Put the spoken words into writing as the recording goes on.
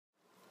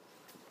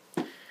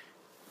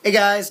Hey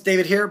guys,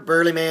 David here,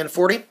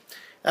 Burlyman40.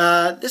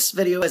 This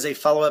video is a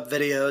follow-up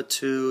video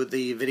to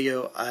the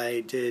video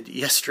I did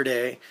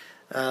yesterday,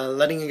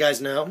 letting you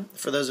guys know,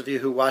 for those of you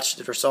who watched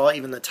it or saw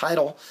even the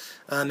title,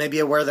 may be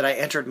aware that I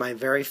entered my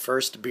very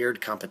first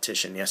beard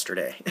competition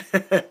yesterday.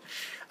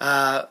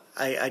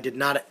 I did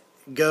not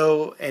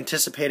go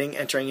anticipating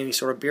entering any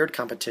sort of beard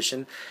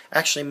competition.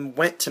 Actually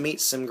went to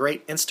meet some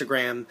great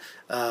Instagram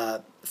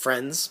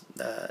friends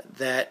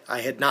that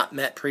I had not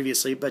met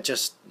previously but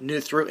just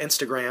knew through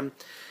Instagram.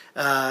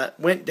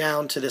 Went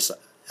down to this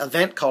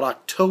event called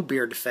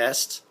Oktoberbeard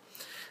Fest,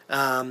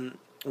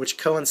 which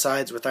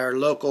coincides with our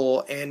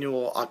local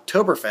annual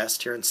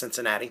Oktoberfest here in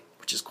Cincinnati,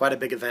 which is quite a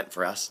big event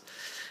for us.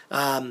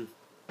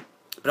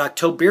 But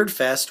Oktoberbeard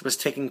Fest was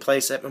taking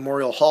place at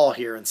Memorial Hall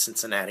here in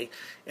Cincinnati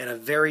in a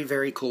very,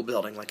 very cool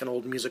building, like an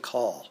old music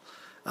hall.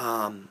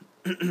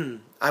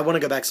 I want to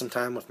go back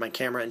sometime with my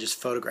camera and just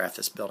photograph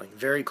this building.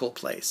 Very cool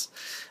place.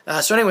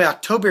 So anyway,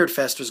 Oktoberbeard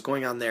Fest was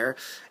going on there,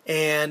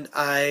 and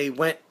I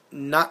went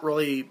not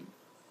really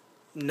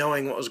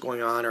knowing what was going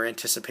on or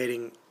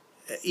anticipating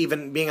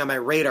even being on my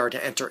radar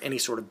to enter any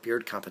sort of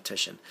beard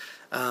competition.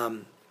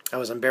 I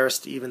was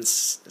embarrassed to even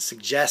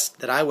suggest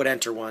that I would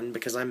enter one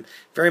because I'm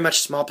very much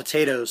small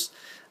potatoes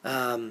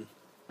in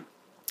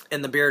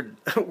the beard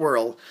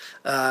world.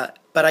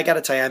 But I got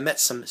to tell you, I met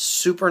some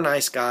super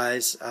nice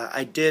guys.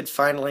 I did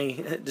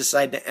finally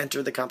decide to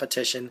enter the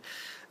competition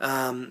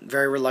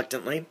very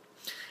reluctantly.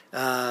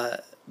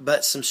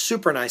 But some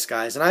super nice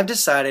guys. And I've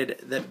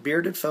decided that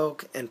bearded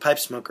folk and pipe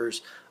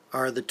smokers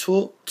are the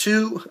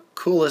two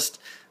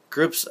coolest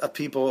groups of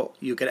people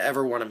you could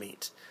ever want to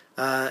meet.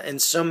 And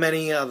so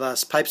many of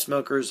us pipe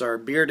smokers are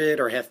bearded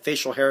or have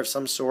facial hair of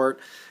some sort,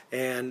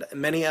 and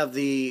many of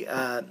the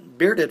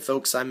bearded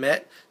folks I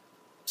met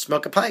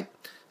smoke a pipe.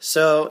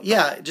 So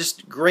yeah,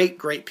 just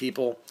great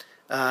people.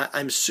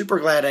 I'm super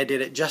glad I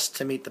did it just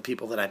to meet the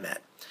people that I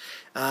met.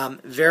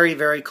 Very,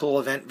 very cool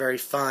event, very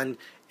fun,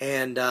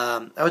 and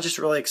I was just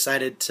really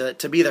excited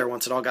to be there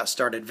once it all got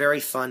started. Very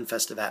fun,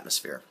 festive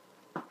atmosphere.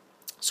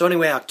 So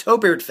anyway,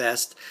 Oktoberbeard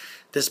Fest,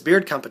 this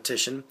beard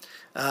competition,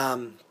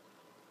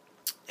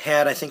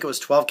 had, I think it was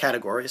 12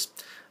 categories.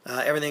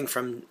 Everything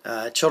from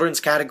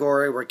children's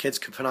category where kids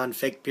could put on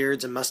fake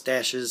beards and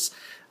mustaches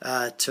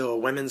to a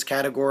women's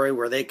category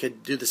where they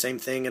could do the same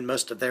thing and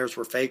most of theirs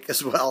were fake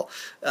as well.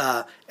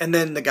 And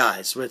then the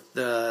guys with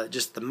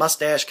just the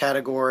mustache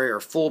category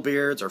or full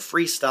beards or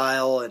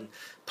freestyle and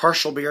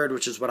partial beard,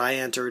 which is what I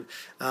entered.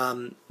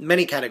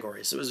 Many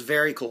categories. It was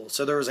very cool.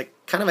 So there was a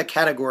kind of a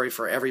category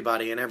for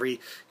everybody and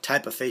every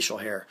type of facial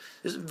hair.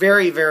 It was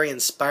very, very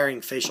inspiring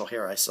facial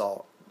hair I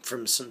saw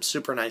from some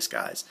super nice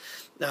guys.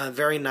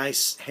 Very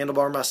nice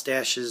handlebar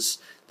mustaches,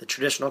 the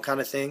traditional kind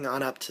of thing,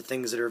 on up to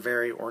things that are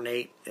very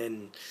ornate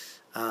and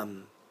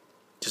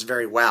just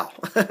very wow.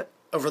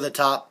 Over the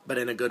top, but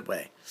in a good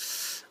way.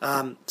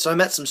 So I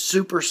met some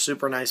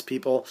super nice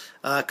people.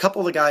 A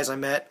couple of the guys I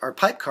met are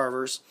pipe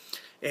carvers.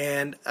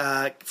 And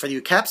for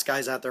you CAPS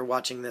guys out there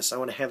watching this, I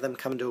want to have them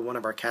come to one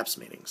of our CAPS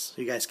meetings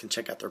so you guys can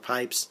check out their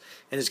pipes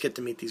and just get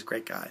to meet these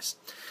great guys.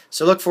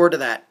 So look forward to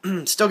that.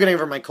 Still getting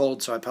over my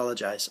cold, so I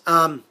apologize.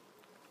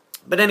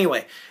 But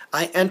anyway,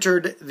 I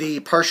entered the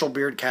partial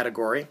beard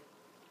category,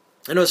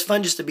 and it was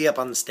fun just to be up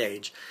on the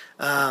stage.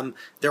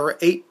 There were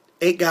eight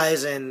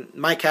guys in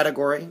my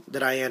category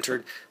that I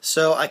entered,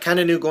 so I kind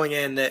of knew going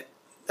in that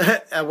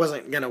I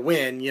wasn't going to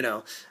win, you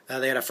know.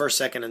 They had a first,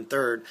 second, and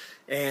third,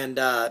 and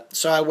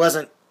so I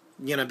wasn't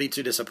going to be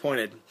too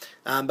disappointed.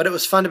 But it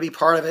was fun to be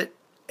part of it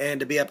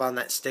and to be up on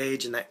that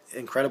stage in that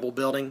incredible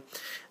building.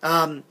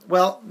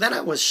 Well, then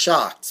I was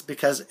shocked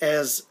because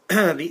as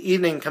the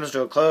evening comes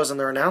to a close and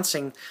they're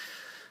announcing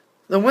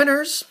the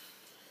winners,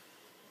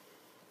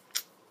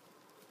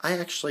 I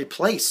actually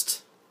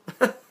placed.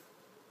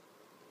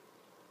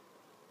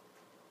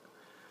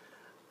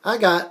 I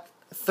got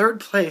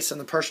third place in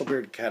the partial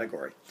beard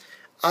category.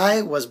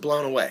 I was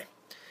blown away.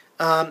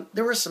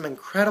 There were some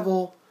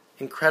incredible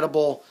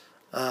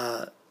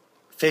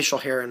facial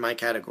hair in my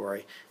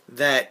category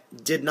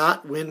that did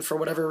not win for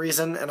whatever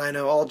reason, and I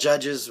know all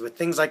judges with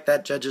things like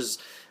that, judges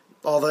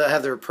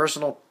have their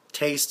personal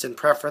taste and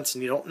preference,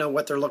 and you don't know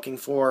what they're looking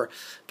for.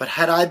 But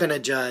had I been a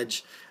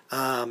judge,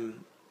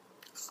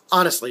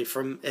 honestly,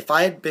 if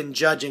I had been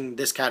judging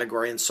this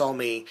category and saw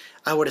me,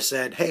 I would have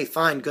said, hey,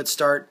 fine, good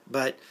start,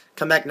 but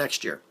come back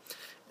next year.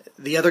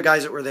 The other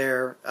guys that were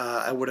there,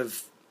 I would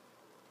have,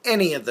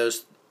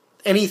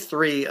 any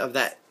three of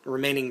that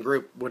remaining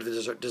group would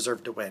have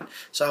deserved to win.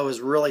 So I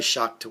was really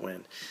shocked to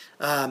win.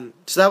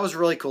 So that was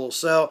really cool.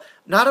 So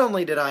not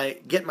only did I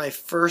get my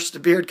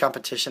first beard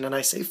competition, and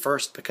I say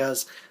first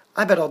because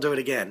I bet I'll do it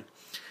again,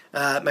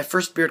 my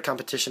first beard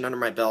competition under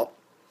my belt,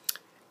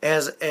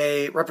 as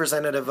a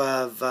representative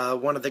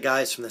of one of the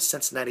guys from the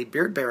Cincinnati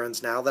Beard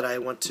Barons now that I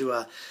want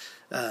to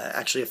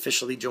actually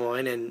officially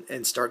join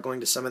and start going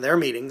to some of their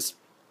meetings.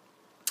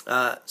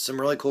 Some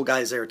really cool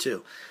guys there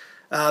too.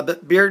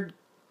 But beard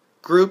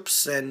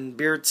groups and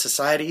beard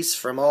societies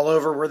from all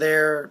over were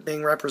there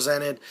being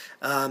represented.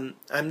 I'm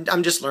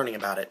just learning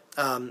about it.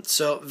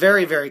 So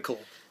very, very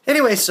cool.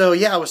 Anyway, so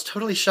yeah, I was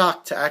totally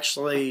shocked to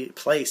actually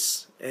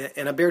place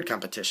in a beard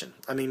competition.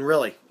 I mean,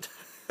 really.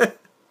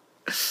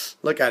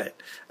 Look at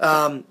it.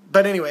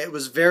 But anyway, it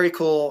was very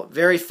cool,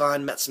 very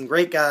fun, met some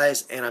great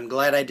guys, and I'm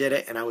glad I did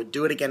it, and I would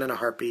do it again in a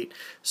heartbeat.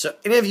 So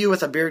any of you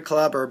with a beard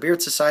club or a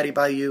beard society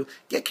by you,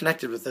 get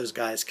connected with those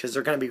guys, because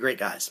they're going to be great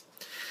guys.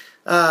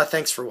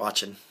 Thanks for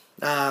watching.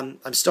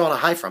 I'm still on a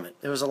high from it.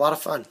 It was a lot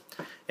of fun.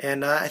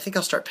 And I think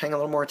I'll start paying a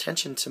little more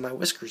attention to my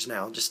whiskers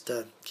now, just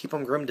to keep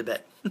them groomed a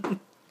bit.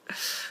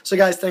 So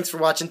guys, thanks for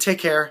watching. Take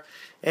care,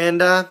 and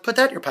put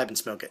that in your pipe and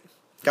smoke it.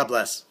 God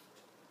bless.